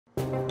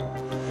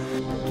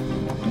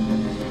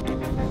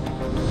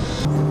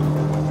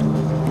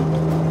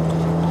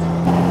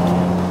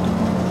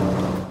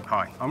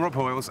I'm Rob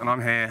Hoyles and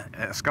I'm here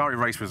at Ascari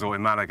Race Resort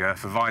in Malaga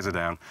for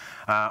Visordown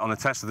on the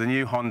test of the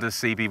new Honda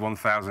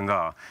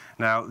CB1000R.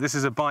 Now, this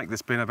is a bike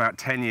that's been about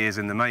 10 years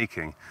in the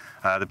making.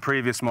 The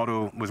previous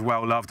model was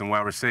well loved and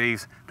well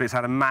received, but it's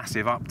had a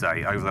massive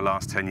update over the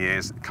last 10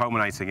 years,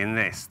 culminating in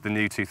this, the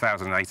new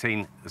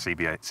 2018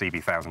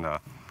 CB1000R.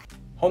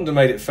 Honda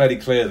made it fairly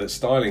clear that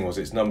styling was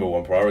its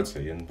 #1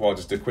 priority, and while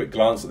just a quick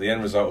glance at the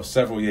end result of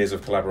several years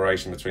of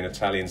collaboration between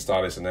Italian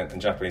stylists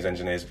and Japanese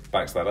engineers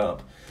backs that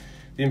up,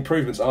 the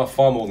improvements are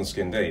far more than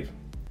skin deep.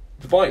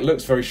 The bike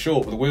looks very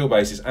short, but the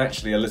wheelbase is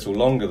actually a little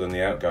longer than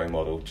the outgoing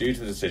model due to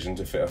the decision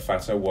to fit a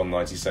fatter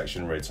 190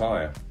 section rear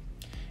tyre.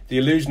 The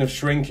illusion of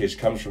shrinkage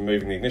comes from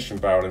moving the ignition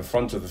barrel in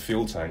front of the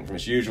fuel tank from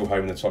its usual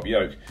home in the top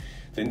yoke,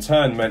 that in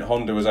turn meant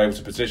Honda was able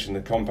to position the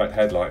compact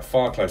headlight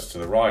far closer to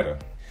the rider.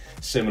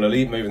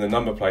 Similarly, moving the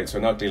number plate to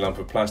an ugly lump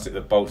of plastic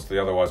that bolts to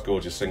the otherwise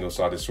gorgeous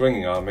single-sided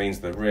swinging arm means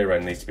the rear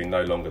end needs to be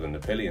no longer than the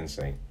pillion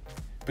seat.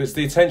 But it's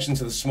the attention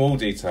to the small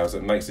details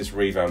that makes this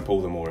revamp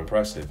all the more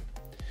impressive.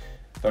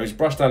 Those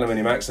brushed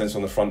aluminium accents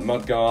on the front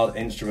mudguard,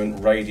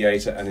 instrument,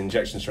 radiator and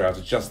injection shrouds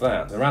are just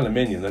that. They're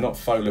aluminium, they're not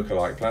faux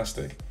look-alike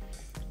plastic.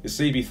 The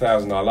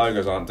CB1000R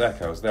logos aren't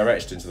decals, they're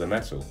etched into the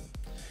metal.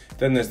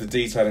 Then there's the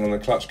detailing on the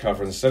clutch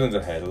cover and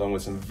cylinder head, along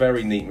with some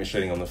very neat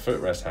machining on the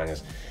footrest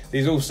hangers.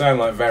 These all sound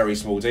like very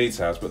small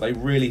details, but they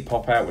really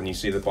pop out when you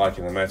see the bike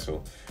in the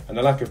metal, and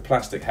the lack of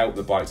plastic helped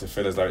the bike to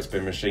feel as though it's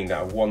been machined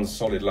out of one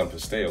solid lump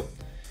of steel.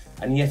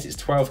 And yet it's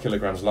 12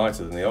 kilograms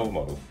lighter than the old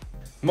model.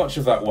 Much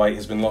of that weight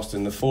has been lost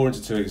in the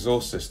 4x2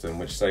 exhaust system,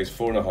 which saves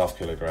 4.5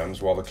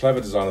 kilograms, while the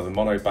clever design of the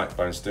mono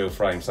backbone steel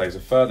frame saves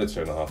a further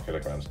 2.5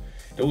 kilograms.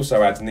 It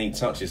also adds neat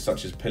touches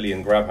such as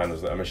pillion grab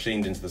handles that are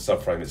machined into the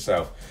subframe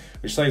itself,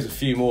 which saves a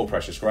few more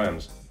precious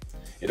grams.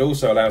 It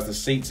also allows the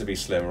seat to be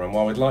slimmer, and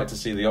while we'd like to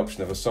see the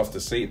option of a softer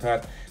seat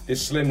pad,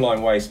 this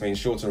slimline waist means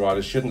shorter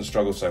riders shouldn't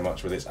struggle so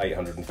much with its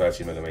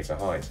 830mm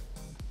height.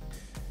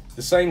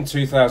 The same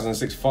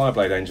 2006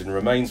 Fireblade engine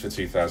remains for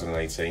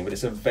 2018, but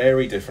it's a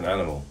very different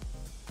animal.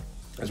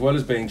 As well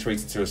as being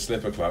treated to a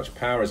slipper clutch,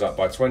 power is up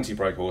by 20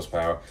 brake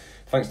horsepower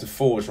thanks to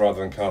forged rather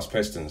than cast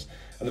pistons,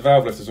 and the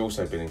valve lift has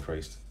also been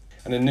increased.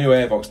 And the new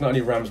airbox not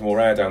only rams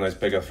more air down those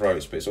bigger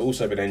throats, but it's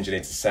also been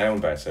engineered to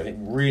sound better, and it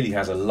really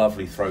has a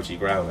lovely throaty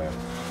growl now.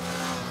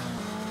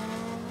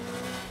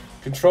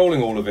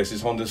 Controlling all of this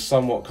is Honda's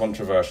somewhat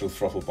controversial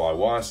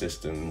throttle-by-wire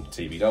system,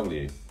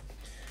 TBW.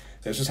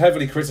 This was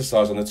heavily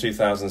criticised on the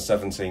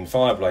 2017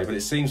 Fireblade, but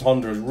it seems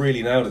Honda has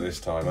really nailed it this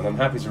time, and I'm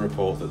happy to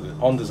report that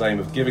Honda's aim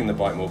of giving the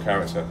bike more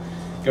character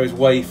goes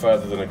way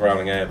further than a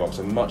growling airbox,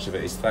 and much of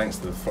it is thanks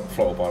to the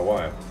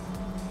throttle-by-wire.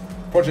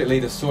 Project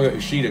leader Soya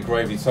Ushida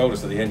gravely told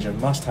us that the engine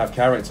must have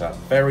character,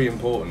 very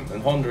important,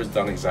 and Honda has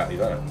done exactly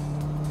that.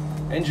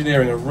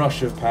 Engineering a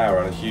rush of power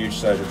and a huge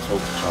surge of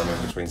torque to chime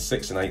in between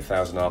 6 and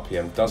 8,000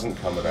 RPM doesn't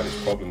come without its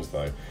problems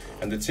though,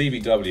 and the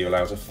TBW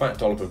allows a fat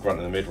dollop of grunt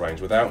in the mid-range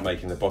without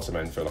making the bottom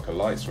end feel like a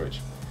light switch.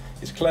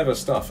 It's clever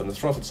stuff, and the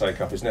throttle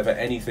take-up is never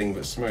anything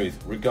but smooth,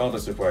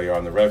 regardless of where you are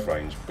in the rev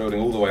range, building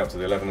all the way up to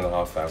the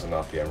 11,500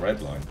 RPM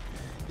red line.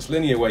 It's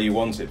linear where you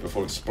want it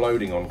before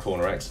exploding on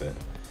corner exit.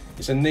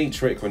 It's a neat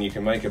trick when you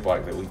can make a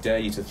bike that will dare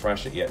you to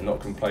thrash it yet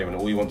not complain when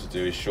all you want to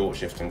do is short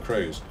shift and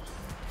cruise.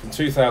 From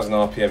 2,000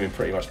 RPM in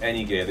pretty much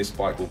any gear, this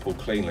bike will pull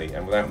cleanly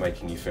and without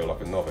making you feel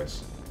like a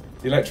novice.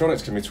 The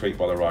electronics can be tweaked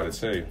by the rider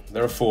too.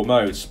 There are 4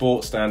 modes: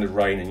 Sport, Standard,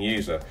 Rain and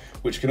User,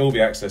 which can all be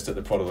accessed at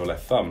the prod of the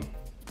left thumb.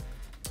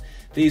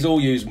 These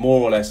all use more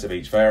or less of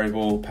each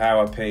variable: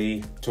 Power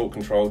P, Torque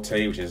Control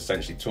T, which is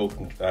essentially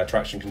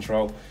traction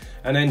control,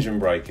 and Engine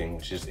Braking,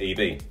 which is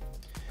EB.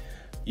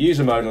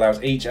 User mode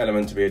allows each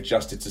element to be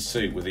adjusted to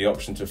suit, with the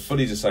option to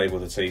fully disable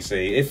the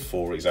TC if,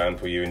 for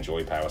example, you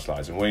enjoy power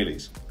slides and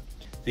wheelies.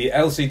 The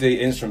LCD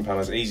instrument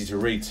panel is easy to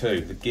read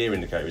too, the gear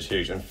indicator is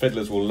huge, and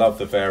fiddlers will love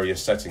the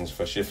various settings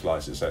for shift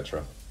lights,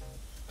 etc.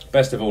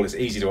 Best of all, it's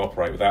easy to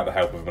operate without the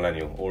help of a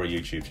millennial or a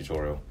YouTube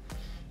tutorial.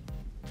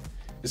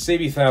 The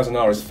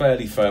CB1000R is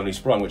fairly firmly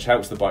sprung, which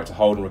helps the bike to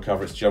hold and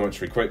recover its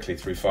geometry quickly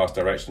through fast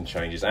direction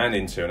changes and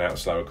into and out of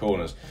slower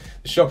corners.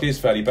 The shock is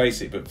fairly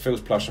basic, but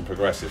feels plush and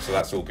progressive, so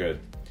that's all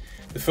good.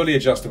 The fully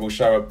adjustable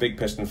Showa big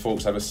piston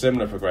forks have a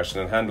similar progression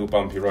and handle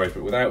bumpy roads,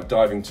 but without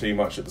diving too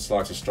much at the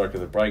slightest stroke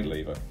of the brake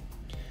lever.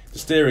 The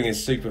steering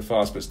is super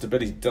fast, but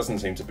stability doesn't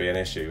seem to be an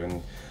issue,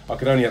 and I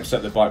could only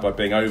upset the bike by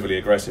being overly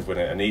aggressive with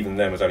it, and even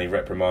then was only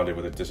reprimanded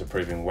with a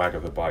disapproving wag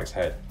of the bike's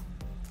head.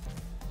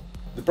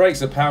 The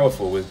brakes are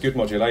powerful with good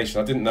modulation.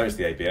 I didn't notice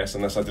the ABS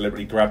unless I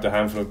deliberately grabbed a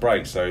handful of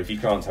brakes, so if you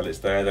can't tell it's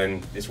there,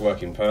 then it's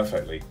working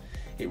perfectly.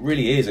 It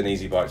really is an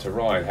easy bike to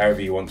ride,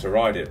 however you want to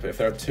ride it, but if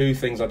there are 2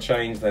 things I'd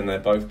change, then they're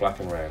both black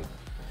and round.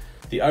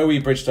 The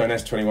OE Bridgestone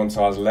S21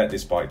 tyres let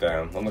this bike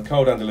down. On the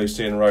cold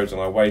Andalusian roads on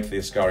our way to the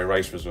Ascari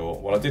Race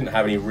Resort, while I didn't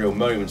have any real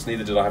moments,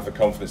 neither did I have the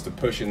confidence to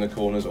push in the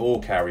corners or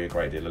carry a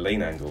great deal of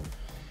lean angle.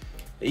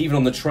 Even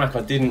on the track,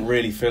 I didn't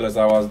really feel as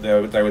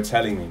though they were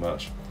telling me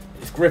much.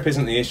 If grip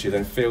isn't the issue,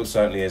 then feel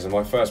certainly is, and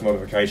my first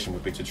modification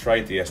would be to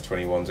trade the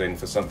S21s in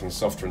for something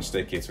softer and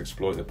stickier to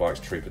exploit the bike's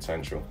true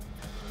potential.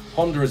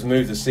 Honda has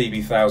moved the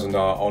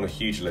CB1000R on a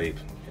huge leap.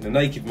 In a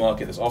naked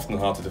market that's often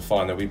hard to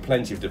define, there'll be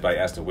plenty of debate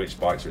as to which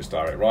bikes are its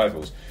direct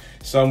rivals.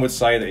 Some would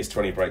say that it's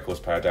 20 brake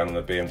horsepower down on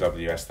the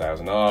BMW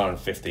S1000R and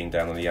 15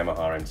 down on the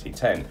Yamaha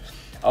MT10.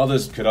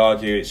 Others could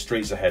argue it's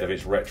streets ahead of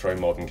its retro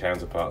modern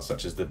counterparts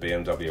such as the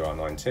BMW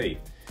R9T.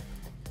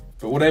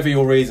 But whatever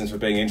your reasons for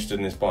being interested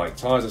in this bike,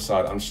 tyres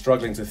aside, I'm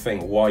struggling to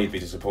think why you'd be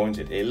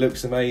disappointed. It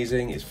looks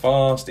amazing, it's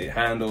fast, it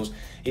handles,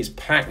 it's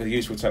packed with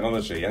useful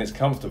technology and it's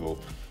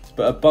comfortable.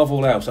 But above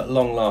all else, at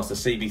long last, the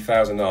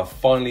CB1000R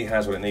finally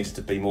has what it needs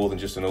to be more than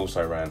just an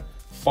also-ran.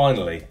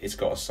 Finally, it's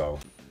got a soul.